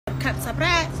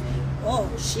surprise. Oh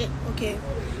shit, okay.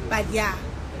 But yeah,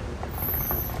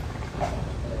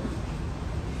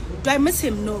 do I miss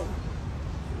him? No,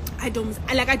 I don't.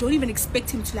 I don't even expect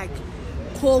him to like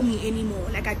call me anymore.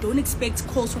 Like I don't expect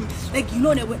calls from, like, you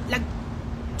know, like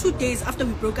 2 days after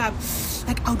we broke up,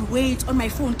 like I would wait on my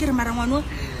phone.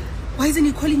 Why isn't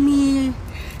he calling me?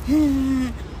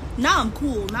 Now I'm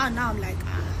cool. Now I'm like,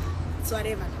 it's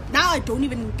whatever. Now I don't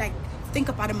even like think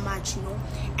about it much, you know.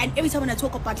 And every time when I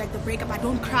talk about like the breakup, I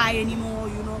don't cry anymore,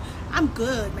 you know. I'm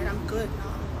good, man. I'm good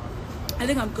now. I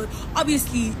think I'm good.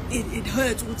 Obviously, it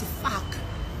hurts. What the fuck?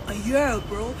 A year,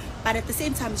 bro. But at the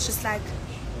same time, it's just like,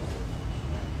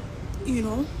 you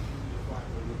know,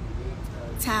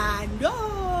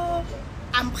 Tando,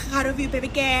 I'm proud of you, baby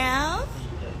girl.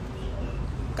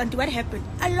 And what happened?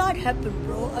 A lot happened,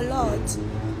 bro. A lot.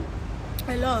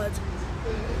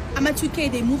 I'm at 2K.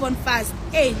 They move on fast.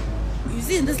 Hey, you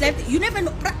see in this life, you never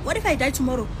know. What if I die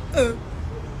tomorrow? I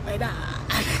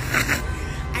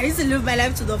need to live my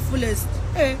life to the fullest.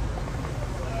 I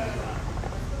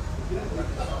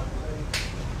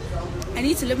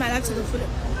need to live my life to the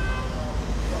fullest.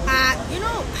 You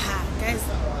know, guys,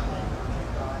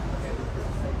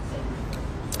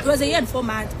 it was a year and 4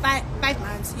 months, 5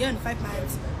 months, year and 5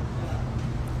 months.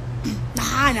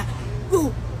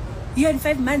 Ooh, year and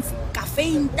 5 months,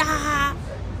 caffeine da,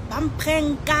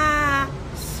 bamprenka.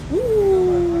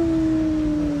 Ooh.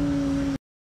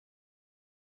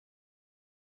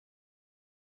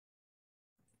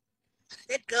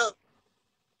 That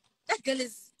girl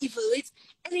is evil.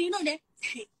 And you know that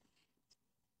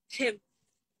him.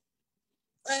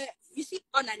 You see,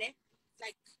 Anna,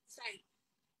 like, sorry.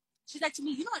 She's like to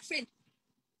me, you know what, friend?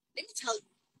 Let me tell you.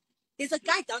 There's a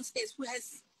guy downstairs who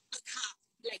has a car,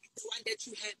 like the one that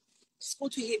you have. Let's go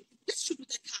to him. Let's shoot with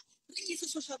that car. Bring it to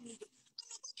social media. I'm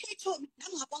like, okay, Tommy.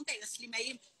 I'm not going to him.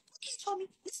 Okay, Tommy,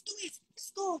 let's do it.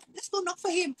 Let's go. Let's go knock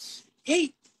for him.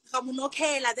 Hey, come on,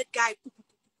 okay, like that guy.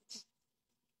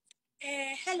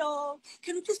 Hello,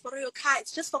 can we please borrow your car?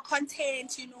 It's just for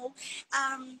content, you know.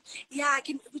 Yeah,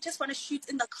 we just want to shoot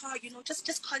in the car, you know,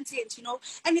 just content, you know.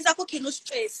 And he's like, okay, no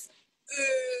stress.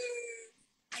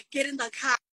 I get in the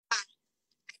car.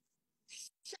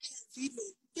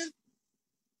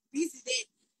 Busy there.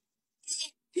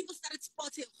 People started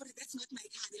spotting, that's not my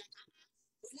car. They're like,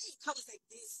 when your car was like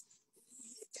this,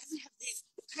 it doesn't have this.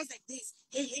 Your car's like this.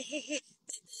 Hey.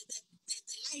 The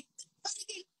light. But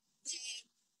again,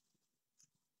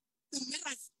 the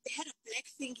mirrors, they had a black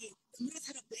thingy. The mirrors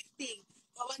had a black thing.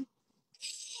 I'm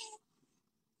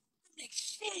like,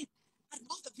 shit. I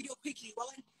moved the video quickly.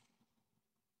 Like,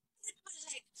 people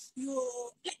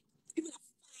are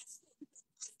fast.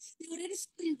 They already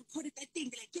screen recorded that thing.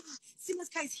 They're like, yeah, Seemah's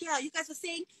car is here. You guys were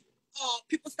saying,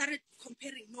 people started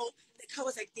comparing. No, the car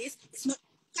was like this. It's not.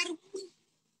 And then,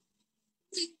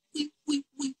 you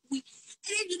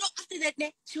know, after that,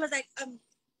 she was like, and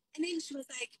then she was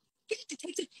like, get it,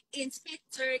 detective,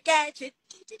 Inspector Gadget.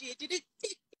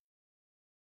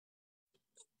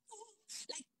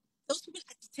 Like, those people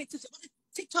are detectives. On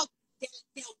TikTok, they're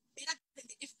better than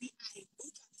the FBI.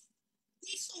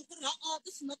 They so good. Oh,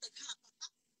 this is not the car.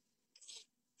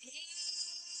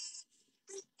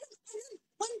 And then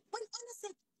when Anna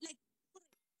said, like, that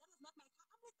was not my car,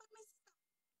 I'm like, but my sister,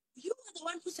 you are the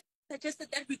one who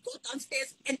suggested that we go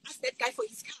downstairs and ask that guy for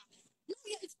his car. No,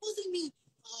 you're exposing me.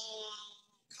 Oh,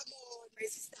 come on, my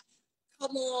sister.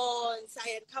 Come on,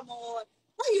 Sayan, come on.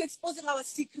 Why are you exposing our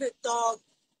secret, dog?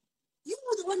 You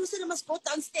were the one who said I must go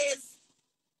downstairs.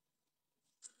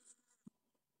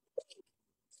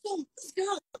 So, this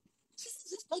girl, she said,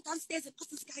 just go downstairs and ask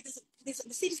this guy. There's a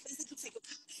Mercedes Benz that looks like your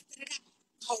car.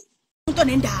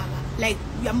 Like,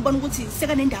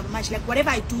 like, whatever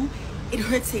I do, it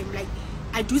hurts him. Like,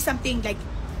 I do something, like,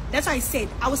 that's why I said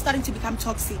I was starting to become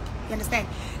toxic. You understand?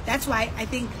 That's why I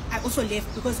think I also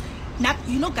left, because now,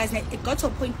 you know, guys, like, it got to a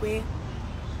point where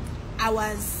I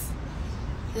was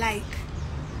like,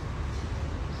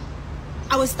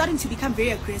 I was starting to become very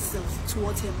aggressive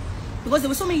towards him, because there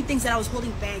were so many things that I was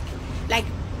holding back. Like,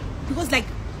 because like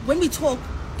when we talk,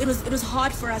 it was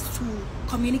hard for us to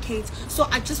communicate. So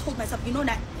I just hold myself, you know,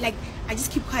 that like I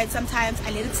just keep quiet sometimes.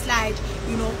 I let it slide,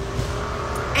 you know.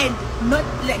 And not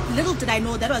like, little did I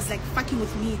know that was like fucking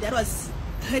with me. That was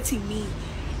hurting me.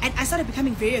 And I started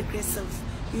becoming very aggressive,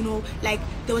 you know. Like,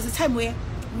 there was a time where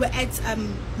we were at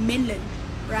mainland,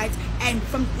 right? And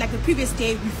from like the previous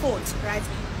day we fought, right?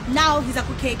 Now he's like,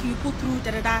 okay, can you pull through,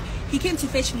 He came to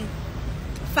fetch me.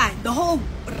 Fine. The whole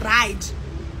ride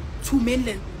to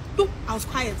mainland, I was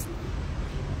quiet.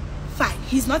 Fine.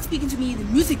 He's not speaking to me. The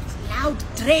music was loud.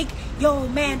 Drake, yo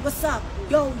man, what's up?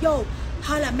 Yo,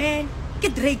 holla man.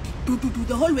 get Drake, do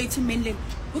the whole way to mainland.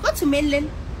 We got to mainland,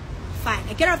 fine.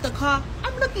 I get out of the car,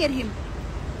 I'm looking at him.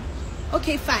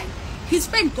 Okay, fine. His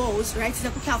friend goes, right? He's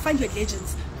like, okay, I'll find you at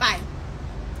Legends. Fine.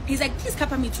 He's like, please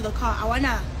cover me to the car. I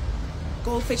wanna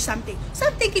go fetch something. So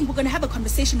I'm thinking we're gonna have a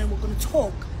conversation and we're gonna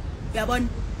talk. Yeah, but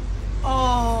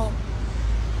oh,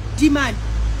 D-man,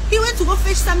 he went to go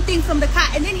fetch something from the car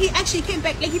and then he actually came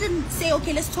back. Like, he didn't say,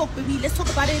 okay, let's talk, baby, let's talk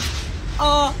about it.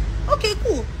 Okay,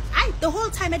 cool. The whole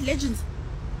time at Legends,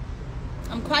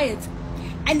 I'm quiet.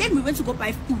 And then we went to go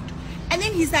buy food. And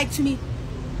then he's like to me,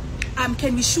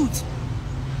 can we shoot?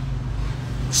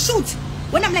 Shoot.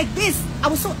 When I'm like this, I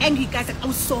was so angry, guys. Like, I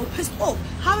was so pissed off.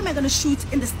 How am I gonna shoot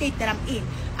in the state that I'm in?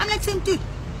 I'm like to him, dude,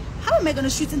 how am I gonna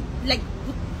shoot in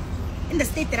the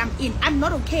state that I'm in? I'm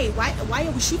not okay. Why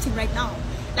are we shooting right now?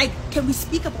 Like, can we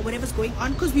speak about whatever's going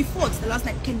on? Because we fought the last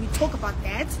night. Can we talk about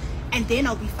that? And then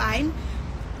I'll be fine.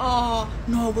 Oh,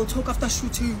 no, we'll talk after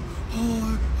shooting.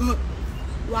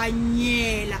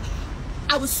 Wanyela.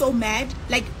 I was so mad.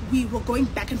 Like, we were going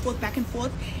back and forth, back and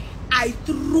forth. I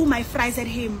threw my fries at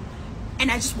him and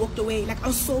I just walked away. Like, I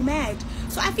was so mad.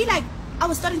 So I feel like I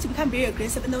was starting to become very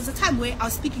aggressive. And there was a time where I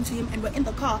was speaking to him and we're in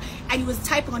the car and he was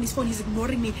typing on his phone. He's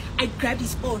ignoring me. I grabbed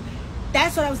his phone.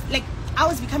 That's what I was like. I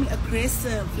was becoming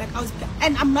aggressive. Like,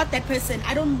 and I'm not that person.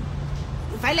 I don't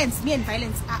violence, me and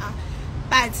violence.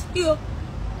 But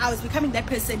I was becoming that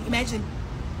person. Imagine